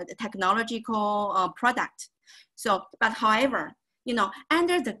 technological product. So, but however, you know,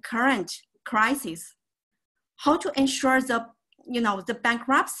 under the current crisis, how to ensure the, you know, the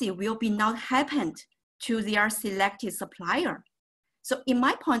bankruptcy will be not happened to their selected supplier. So in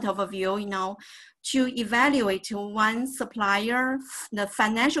my point of view, you know, to evaluate one supplier, the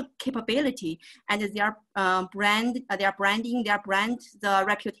financial capability and their brand, their branding, their brand, the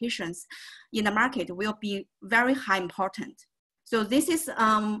reputations in the market will be very high important. So this is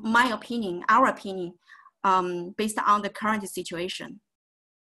my opinion, our opinion, based on the current situation.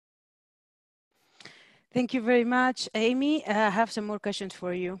 Thank you very much, Amy. I have some more questions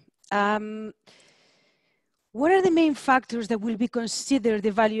for you. What are the main factors that will be considered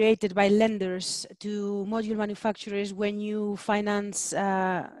evaluated by lenders to module manufacturers when you finance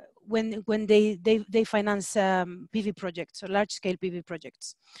when they finance PV projects or large-scale PV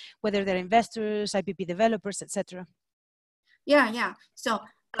projects, whether they're investors, IPP developers, etc. Yeah. So,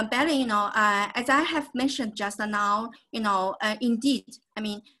 Betty, as I have mentioned just now, indeed, I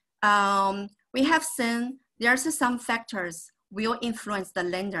mean, we have seen there's some factors will influence the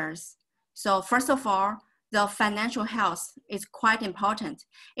lenders. So first of all, the financial health is quite important.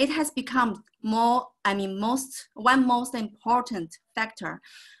 It has become one most important factor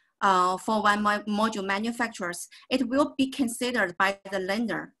for one module manufacturers. It will be considered by the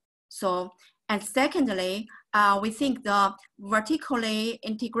lender. So, and secondly, we think the vertically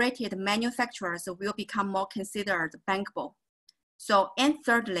integrated manufacturers will become more considered bankable. So, and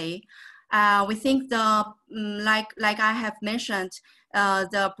thirdly, we think the, like I have mentioned,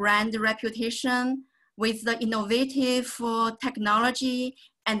 the brand reputation with the innovative technology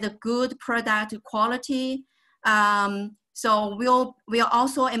and the good product quality. So will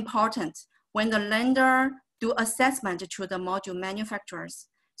also important when the lender do assessment to the module manufacturers.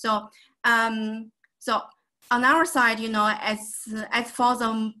 So, so on our side, as for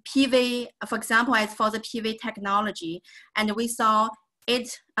the PV, for example, as for the PV technology, and we saw it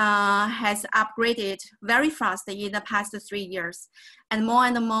has upgraded very fast in the past 3 years. And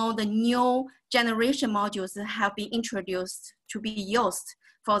more the new generation modules have been introduced to be used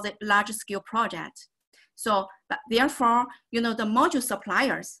for the large scale project. So, but therefore, the module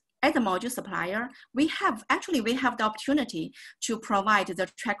suppliers, as a module supplier, we have the opportunity to provide the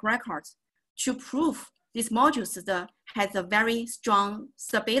track records to prove these modules has a very strong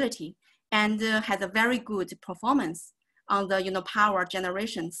stability and has a very good performance on the power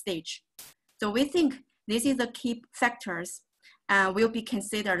generation stage. So we think this is the key factors will be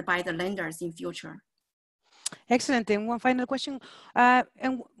considered by the lenders in future. Excellent. And one final question.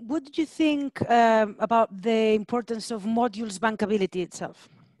 And what do you think about the importance of modules bankability itself?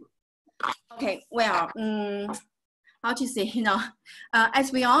 Okay, well, how to say,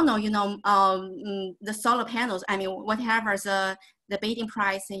 as we all know, the solar panels, I mean, whatever the bidding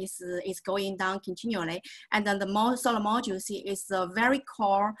price is going down continually, and then the solar modules is a very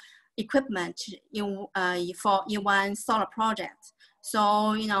core equipment in one solar project.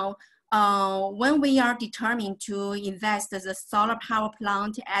 So, when we are determined to invest the solar power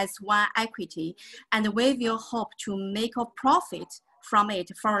plant as one equity, and we will hope to make a profit from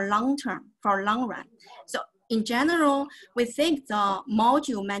it for a long run. So in general, we think the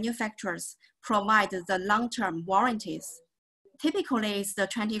module manufacturers provide the long-term warranties. Typically, it's the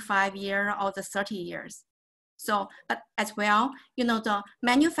 25-year or the 30 years. So, but as well, the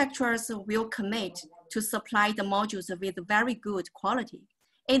manufacturers will commit to supply the modules with very good quality.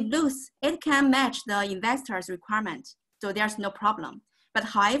 It can match the investor's requirement, so there's no problem. But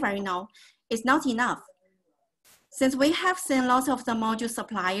however, it's not enough. Since we have seen lots of the module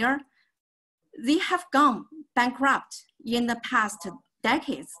supplier, they have gone bankrupt in the past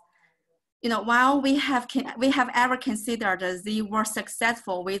decades. While we have ever considered they were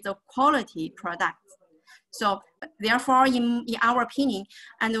successful with the quality products. So therefore, in our opinion,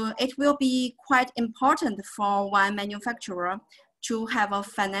 and it will be quite important for one manufacturer to have a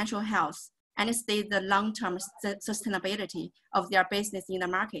financial health and stay the long-term sustainability of their business in the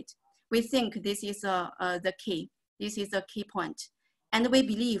market. We think this is the key. This is a key point. And we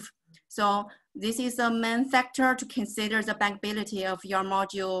believe, so this is a main factor to consider the bankability of your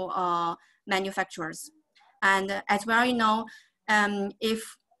module manufacturers. And as well,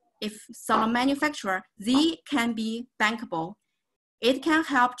 if solar manufacturer, they can be bankable, it can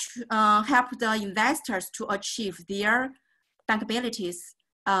help the investors to achieve their bankabilities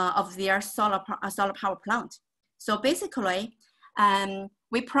of their solar power plant. So basically,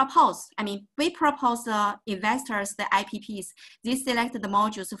 we propose the investors, the IPPs, they select the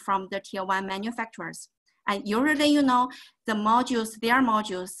modules from the tier 1 manufacturers. And usually, their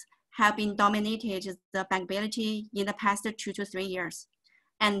modules have been dominated the bankability in the past 2 to 3 years.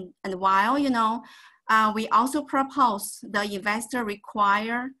 And while, we also propose the investor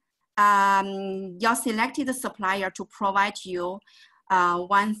require your selected supplier to provide you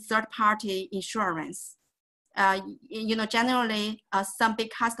one third-party insurance. Generally, some big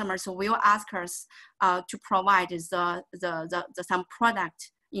customers will ask us to provide some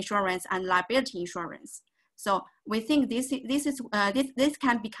product insurance and liability insurance. So we think this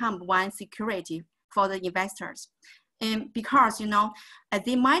can become one security for the investors, and because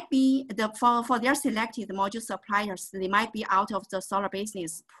they might be for their selected module suppliers, they might be out of the solar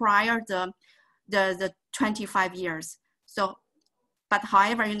business prior the 25 years. So, but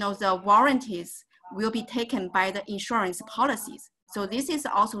however, the warranties will be taken by the insurance policies. So this is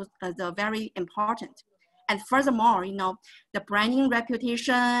also very important. And furthermore, the branding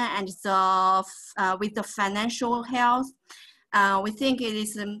reputation and with the financial health, we think it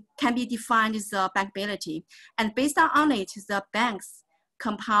is can be defined as bankability. And based on it, the banks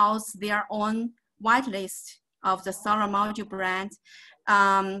compose their own whitelist of the solar module brand.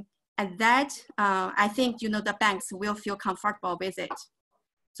 And that, I think, the banks will feel comfortable with it.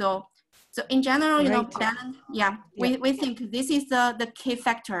 So in general, we think this is the key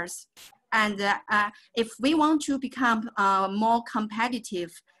factors. And if we want to become more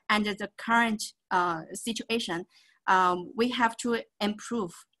competitive under the current situation, we have to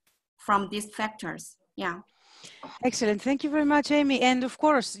improve from these factors. Yeah. Excellent. Thank you very much, Amy. And of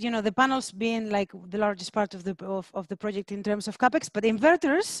course, the panels being like the largest part of the project in terms of CapEx, but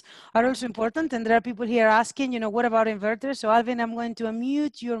inverters are also important. And there are people here asking, what about inverters? So Alvin, I'm going to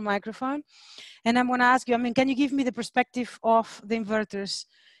unmute your microphone and I'm going to ask you, can you give me the perspective of the inverters?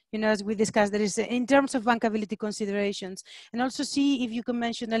 As we discussed, there is in terms of bankability considerations, and also see if you can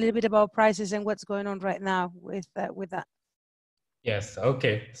mention a little bit about prices and what's going on right now with that. Yes,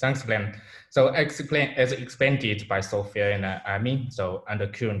 okay, thanks, Glenn. So as explained by Sophia and Amy, so under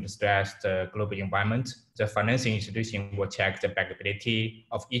current stressed global environment, the financing institution will check the bankability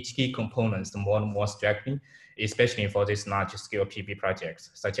of each key components more and more strictly, especially for these large-scale PV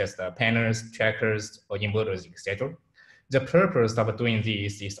projects, such as the panels, trackers, or inverters, etc. The purpose of doing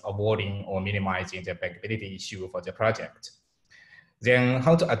this is avoiding or minimizing the bankability issue for the project. Then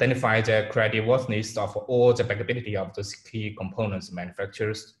how to identify the creditworthiness of all the bankability of those key components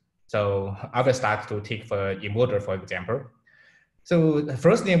manufacturers. So I will start to take for inverter, for example. So the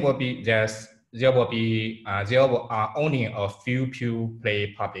first thing will be there are only a few pure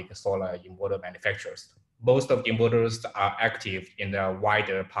play public solar inverter manufacturers. Most of the inverters are active in the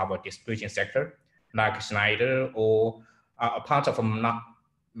wider power distribution sector, like Schneider, or are a part of a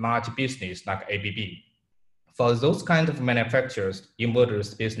large business like ABB. For those kind of manufacturers,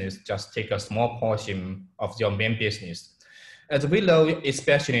 inverters business just take a small portion of their main business. As we know,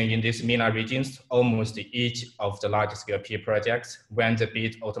 especially in these MENA regions, almost each of the large-scale PV projects, when the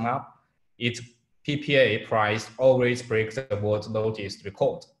bid open up, its PPA price always breaks the world's lowest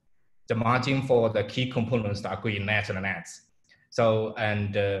record. The margin for the key components are going net and net. So,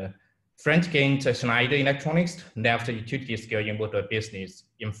 and French giant Schneider Electronics left the utility scale inverter business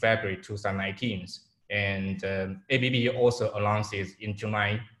in February 2019. And ABB also announces in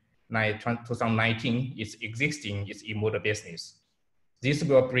July 2019 its inverter business. This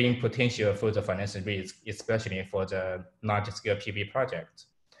will bring potential further financial risk, especially for the large-scale PV project.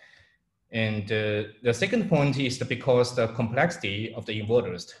 And the second point is because the complexity of the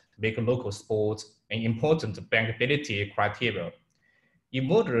inverters make local support an important bankability criteria.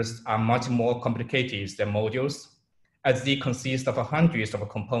 Inverters are much more complicated than modules, as they consist of hundreds of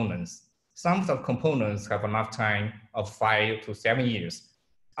components. Some of the components have a lifetime of 5 to 7 years.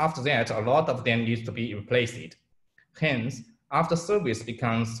 After that, a lot of them need to be replaced. Hence, after service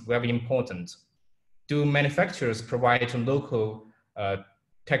becomes very important. Do manufacturers provide local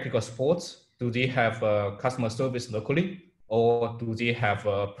technical support? Do they have customer service locally? Or do they have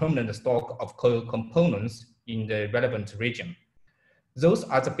a permanent stock of components in the relevant region? Those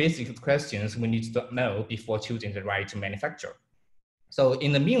are the basic questions we need to know before choosing the right manufacturer. So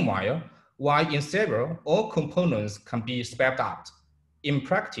in the meanwhile, while in theory, all components can be spec out, in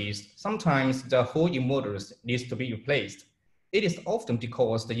practice, sometimes the whole inverter needs to be replaced. It is often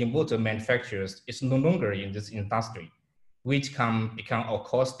because the inverter manufacturers is no longer in this industry, which can become a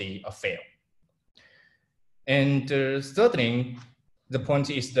costly affair. And thirdly, the point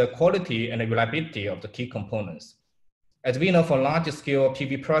is the quality and reliability of the key components. As we know, for large-scale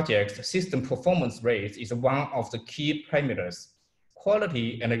PV projects, system performance rate is one of the key parameters.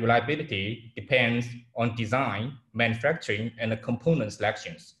 Quality and reliability depends on design, manufacturing, and the component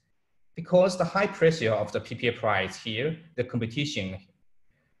selections. Because the high pressure of the PPA price here, the competition,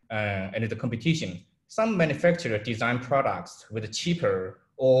 some manufacturers design products with cheaper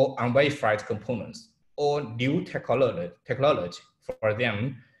or unverified components or new technology for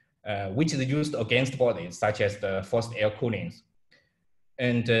them, which is used against bodies, such as the forced air cooling.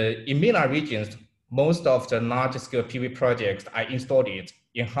 And in MENA regions, most of the large-scale PV projects are installed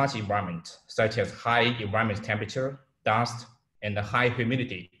in harsh environments, such as high environment temperature, dust, and high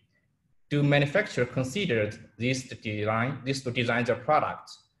humidity. Do manufacturers consider this to design their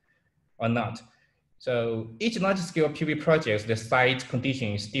products or not? So each large-scale PV project, the site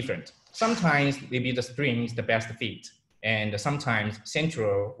condition is different. Sometimes maybe the spring is the best fit, and sometimes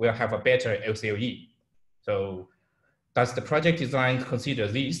central will have a better LCOE. So does the project design consider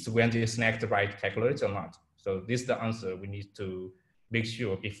this when they select the right technology or not? So this is the answer we need to make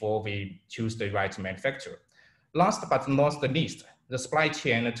sure before we choose the right manufacturer. Last but not the least, the supply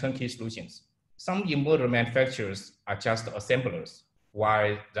chain and turnkey solutions. Some inverter manufacturers are just assemblers,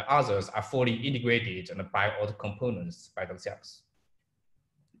 while the others are fully integrated and buy all the components by themselves.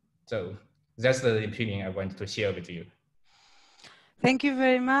 So that's the opinion I wanted to share with you. Thank you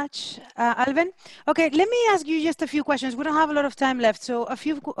very much, Alvin. Okay, let me ask you just a few questions. We don't have a lot of time left, so a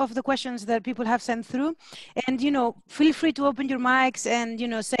few of the questions that people have sent through, and feel free to open your mics and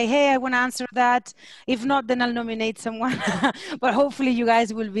say, hey, I want to answer that. If not, then I'll nominate someone. But hopefully, you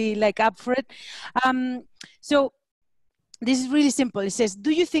guys will be like up for it. So this is really simple. It says, do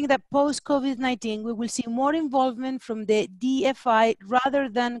you think that post-COVID-19 we will see more involvement from the DFI rather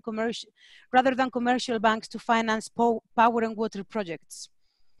than commercial banks to finance power and water projects?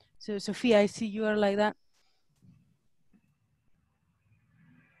 So Sophia, I see you are like that.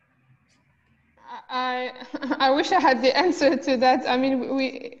 I wish I had the answer to that. I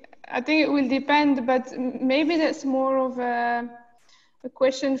mean, I think it will depend, but maybe that's more of a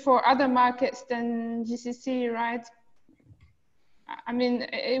question for other markets than GCC, right? I mean,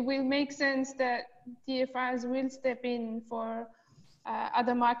 it will make sense that DFIs will step in for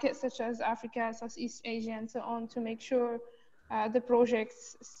other markets such as Africa, Southeast Asia, and so on to make sure the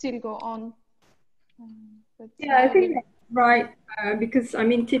projects still go on. Yeah, I think that's right, because I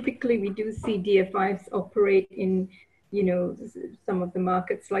mean, typically we do see DFIs operate in, some of the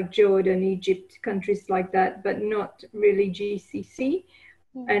markets like Jordan, Egypt, countries like that, but not really GCC.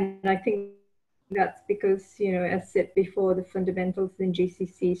 And I think that's because, as said before, the fundamentals in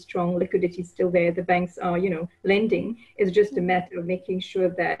GCC, strong liquidity is still there. The banks are, lending. It's just a matter of making sure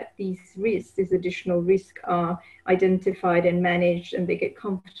that these risks, these additional risks are identified and managed, and they get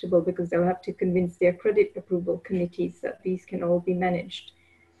comfortable because they'll have to convince their credit approval committees that these can all be managed.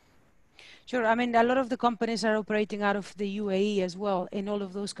 Sure. I mean, a lot of the companies are operating out of the UAE as well in all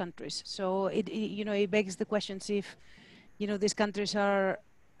of those countries. So it begs the questions if, these countries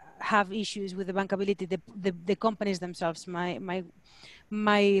have issues with the bankability, the companies themselves might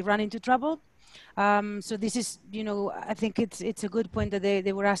run into trouble. So this is, I think it's a good point that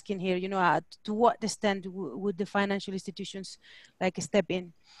they were asking here, to what extent would the financial institutions step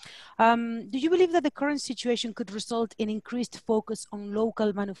in? Do you believe that the current situation could result in increased focus on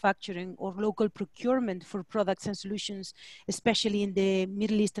local manufacturing or local procurement for products and solutions, especially in the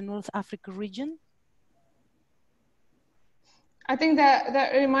Middle East and North Africa region? I think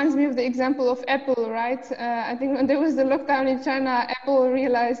that reminds me of the example of Apple, right? I think when there was the lockdown in China, Apple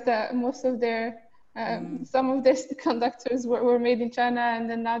realized that most of their, some of their conductors were made in China, and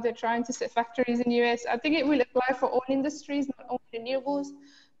then now they're trying to set factories in the US. I think it will apply for all industries, not only renewables,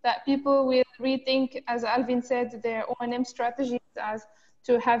 that people will rethink, as Alvin said, their O&M strategies as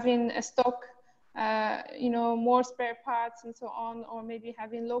to having a stock, more spare parts and so on, or maybe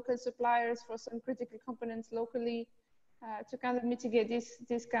having local suppliers for some critical components locally. To kind of mitigate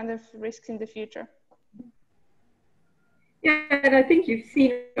these kind of risks in the future. Yeah, and I think you've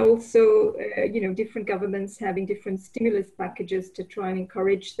seen also, different governments having different stimulus packages to try and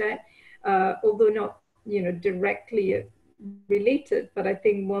encourage that, although not, directly related. But I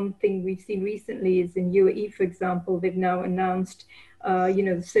think one thing we've seen recently is in UAE, for example, they've now announced,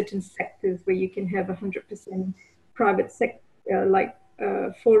 certain sectors where you can have 100% private sector,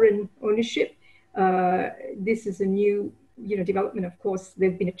 foreign ownership. This is a new, development. Of course,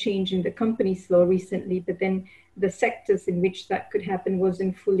 there's been a change in the company's law recently, but then the sectors in which that could happen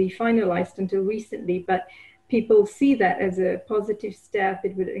wasn't fully finalized until recently. But people see that as a positive step.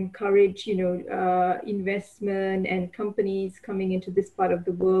 It would encourage, investment and companies coming into this part of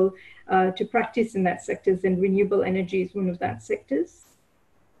the world to practice in that sectors, and renewable energy is one of that sectors.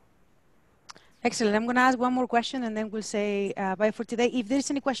 Excellent. I'm going to ask one more question and then we'll say bye for today. If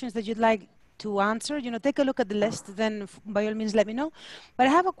there's any questions that you'd like to answer, take a look at the list, then by all means let me know. But I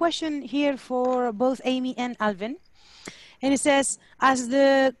have a question here for both Amy and Alvin. And it says, as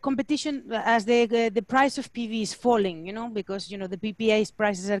the competition, as the price of PV is falling, because, the PPA's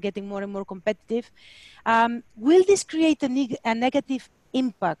prices are getting more and more competitive, will this create a negative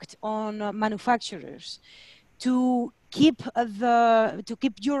impact on manufacturers to keep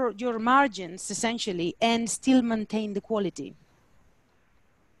your margins essentially and still maintain the quality?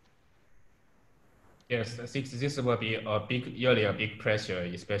 Yes, I think this will be a big pressure,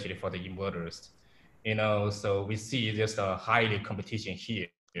 especially for the inverters. So we see there's a highly competition here,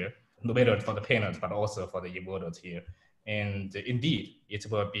 no matter for the panels, but also for the inverters here. And indeed, it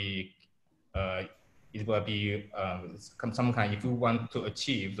will be some kind, if you want to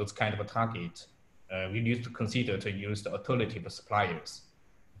achieve those kind of a target, we need to consider to use the alternative suppliers.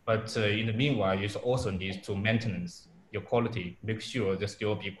 But in the meanwhile, it also needs to maintenance your quality, make sure the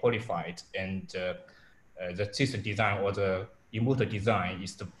skill be qualified, and the system design or the inverter design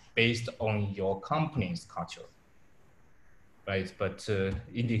is based on your company's culture, right? But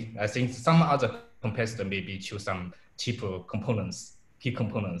I think some other competitor maybe choose some cheaper components, key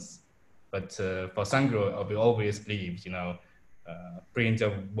components. But for Sungrow, we always believe, bring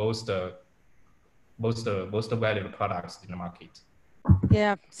the most valuable products in the market.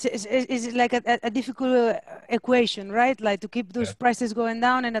 Yeah, is it like a difficult equation, right? Like to keep those prices going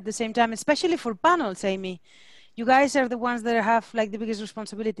down, and at the same time, especially for panels, Amy, you guys are the ones that have like the biggest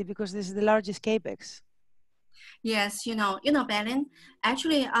responsibility because this is the largest capex. Yes, Belen,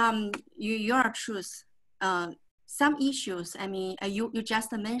 actually, you are truth. Some issues, I mean, you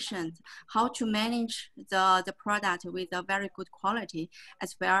just mentioned how to manage the product with a very good quality,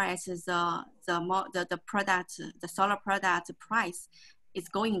 as well as the product, the solar product price is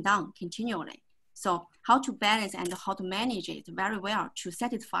going down continually. So how to balance and how to manage it very well to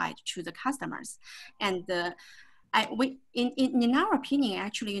satisfy to the customers. And in our opinion,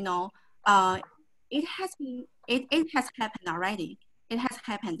 actually, it has happened already. It has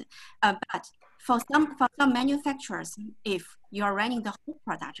happened, but for some manufacturers, if you are running the whole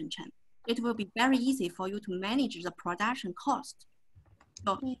production chain, it will be very easy for you to manage the production cost.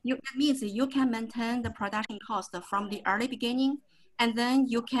 So that means you can maintain the production cost from the early beginning, and then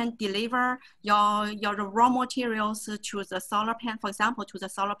you can deliver your raw materials to the solar panel, for example, to the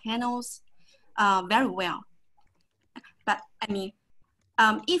solar panels, very well. But I mean,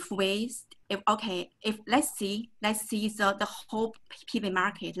 if let's see the whole PV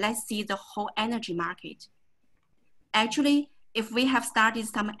market, let's see the whole energy market. Actually, if we have started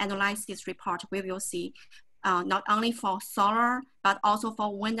some analysis report, we will see not only for solar, but also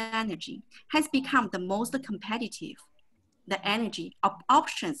for wind energy has become the most competitive, the energy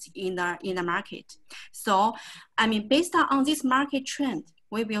options in the market. So, I mean, based on this market trend,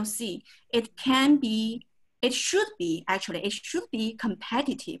 we will see it should be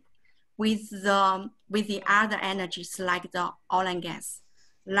competitive with the other energies like the oil and gas,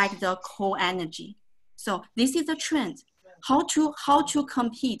 like the coal energy. So this is the trend. How to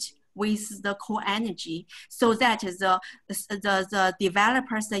compete with the coal energy so that the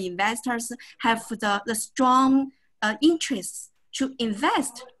developers, the investors have the strong interest to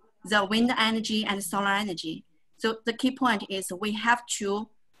invest the wind energy and solar energy. So the key point is we have to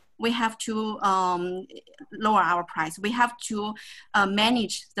lower our price. We have to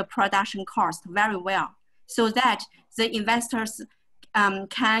manage the production cost very well so that the investors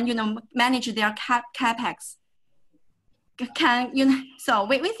can manage their capex. So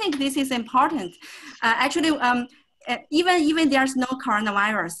we think this is important. Actually, even there's no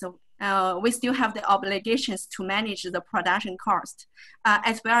coronavirus, so we still have the obligations to manage the production cost.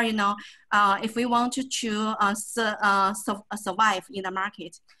 As well, if we want to survive in the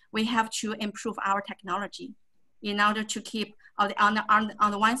market, we have to improve our technology in order to keep on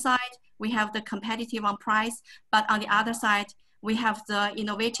the one side, we have the competitive on price, but on the other side, we have the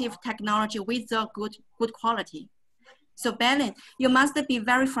innovative technology with the good quality. So Belen, you must be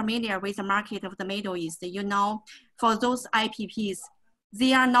very familiar with the market of the Middle East. For those IPPs,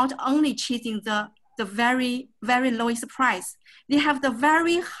 they are not only chasing the very, very lowest price, they have the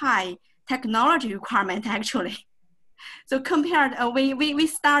very high technology requirement actually. So compared, we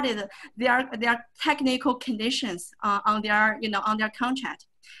started their technical conditions on their contract.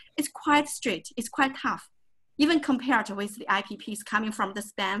 It's quite strict. It's quite tough, even compared with the IPPs coming from the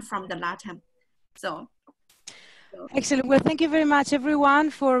Spain, from the Latin. So. Excellent. Well, thank you very much, everyone,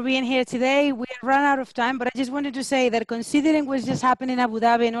 for being here today. We ran out of time, but I just wanted to say that considering what's just happened in Abu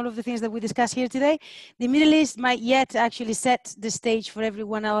Dhabi and all of the things that we discussed here today, the Middle East might yet actually set the stage for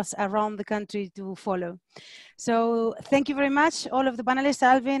everyone else around the country to follow. So thank you very much, all of the panelists,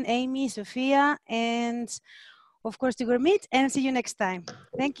 Alvin, Amy, Sophia, and of course, to Gurmeet, and see you next time.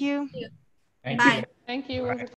 Thank you. Thank Bye. you. Thank you.